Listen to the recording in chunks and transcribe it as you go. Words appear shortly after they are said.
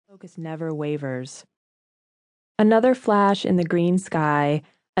focus never wavers. Another flash in the green sky,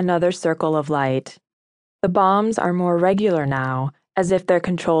 another circle of light. The bombs are more regular now, as if they're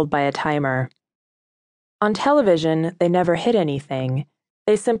controlled by a timer. On television, they never hit anything.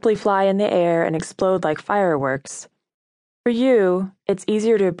 They simply fly in the air and explode like fireworks. For you, it's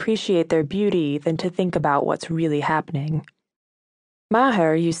easier to appreciate their beauty than to think about what's really happening.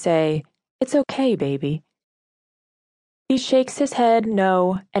 Maher, you say, "It's okay, baby." He shakes his head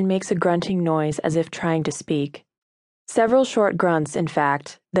no and makes a grunting noise as if trying to speak. Several short grunts, in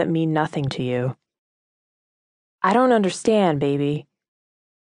fact, that mean nothing to you. "I don't understand, baby."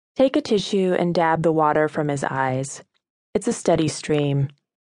 Take a tissue and dab the water from his eyes. It's a steady stream.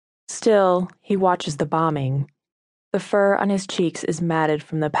 Still, he watches the bombing. The fur on his cheeks is matted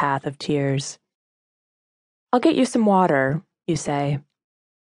from the path of tears. "I'll get you some water," you say.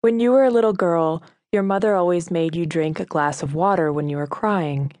 "When you were a little girl, your mother always made you drink a glass of water when you were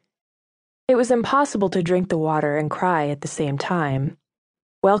crying. It was impossible to drink the water and cry at the same time.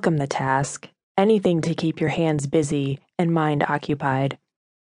 Welcome the task, anything to keep your hands busy and mind occupied."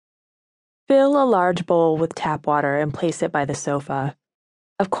 Fill a large bowl with tap water and place it by the sofa.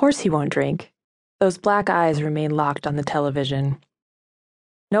 Of course he won't drink. Those black eyes remain locked on the television.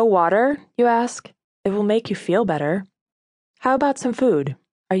 "No water?" you ask. "It will make you feel better. How about some food?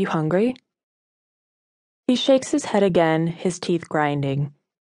 Are you hungry?" He shakes his head again, his teeth grinding.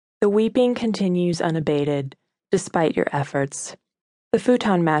 The weeping continues unabated, despite your efforts. The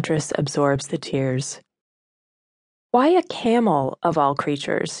futon mattress absorbs the tears. Why a camel, of all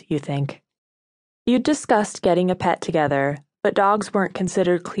creatures, you think? You'd discussed getting a pet together, but dogs weren't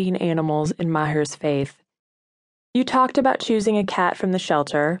considered clean animals in Maher's faith. You talked about choosing a cat from the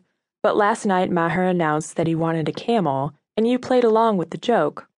shelter, but last night Maher announced that he wanted a camel, and you played along with the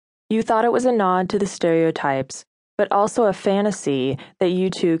joke. You thought it was a nod to the stereotypes, but also a fantasy that you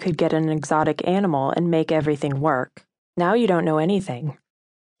two could get an exotic animal and make everything work. Now you don't know anything.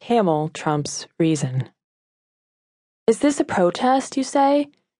 Camel trumps reason. "Is this a protest, you say?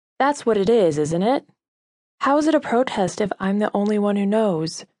 That's what it is, isn't it? How is it a protest if I'm the only one who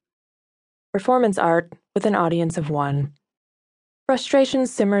knows?" Performance art with an audience of one. Frustration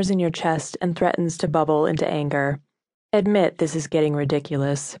simmers in your chest and threatens to bubble into anger. Admit this is getting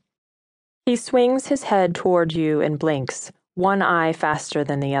ridiculous. He swings his head toward you and blinks, one eye faster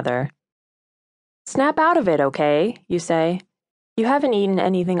than the other. "Snap out of it, okay?" you say. "You haven't eaten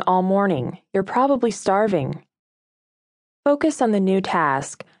anything all morning. You're probably starving." Focus on the new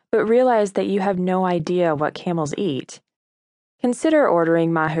task, but realize that you have no idea what camels eat. Consider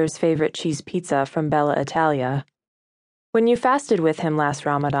ordering Maher's favorite cheese pizza from Bella Italia. When you fasted with him last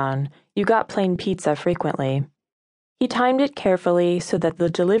Ramadan, you got plain pizza frequently. He timed it carefully so that the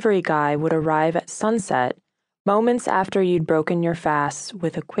delivery guy would arrive at sunset, moments after you'd broken your fast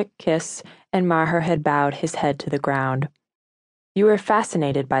with a quick kiss and Maher had bowed his head to the ground. You were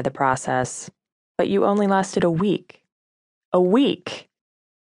fascinated by the process, but you only lasted a week. A week!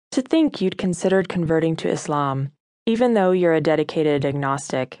 To think you'd considered converting to Islam, even though you're a dedicated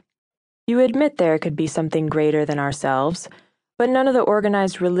agnostic. You admit there could be something greater than ourselves, but none of the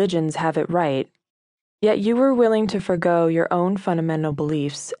organized religions have it right. Yet you were willing to forgo your own fundamental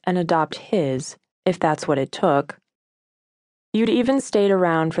beliefs and adopt his, if that's what it took. You'd even stayed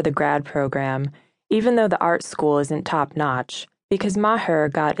around for the grad program, even though the art school isn't top-notch, because Maher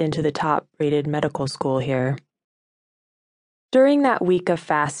got into the top-rated medical school here. During that week of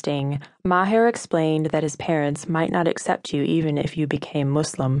fasting, Maher explained that his parents might not accept you even if you became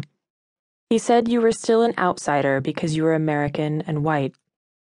Muslim. He said you were still an outsider because you were American and white.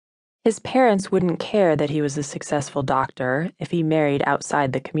 His parents wouldn't care that he was a successful doctor if he married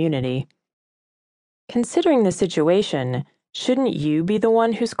outside the community. Considering the situation, shouldn't you be the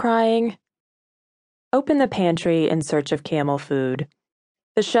one who's crying? Open the pantry in search of camel food.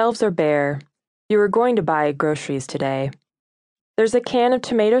 The shelves are bare. You were going to buy groceries today. There's a can of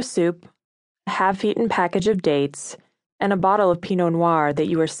tomato soup, a half-eaten package of dates, and a bottle of Pinot Noir that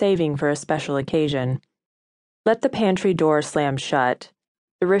you were saving for a special occasion. Let the pantry door slam shut.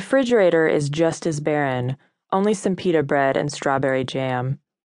 The refrigerator is just as barren, only some pita bread and strawberry jam.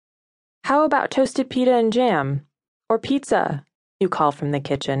 "How about toasted pita and jam? Or pizza?" you call from the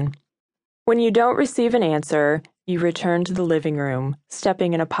kitchen. When you don't receive an answer, you return to the living room,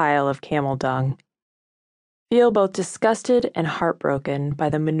 stepping in a pile of camel dung. Feel both disgusted and heartbroken by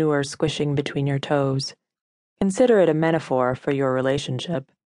the manure squishing between your toes. Consider it a metaphor for your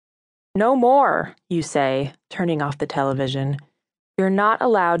relationship. "No more," you say, turning off the television. "You're not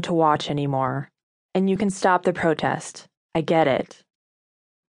allowed to watch anymore, and you can stop the protest. I get it."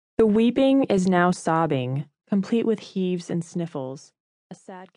 The weeping is now sobbing, complete with heaves and sniffles. A sad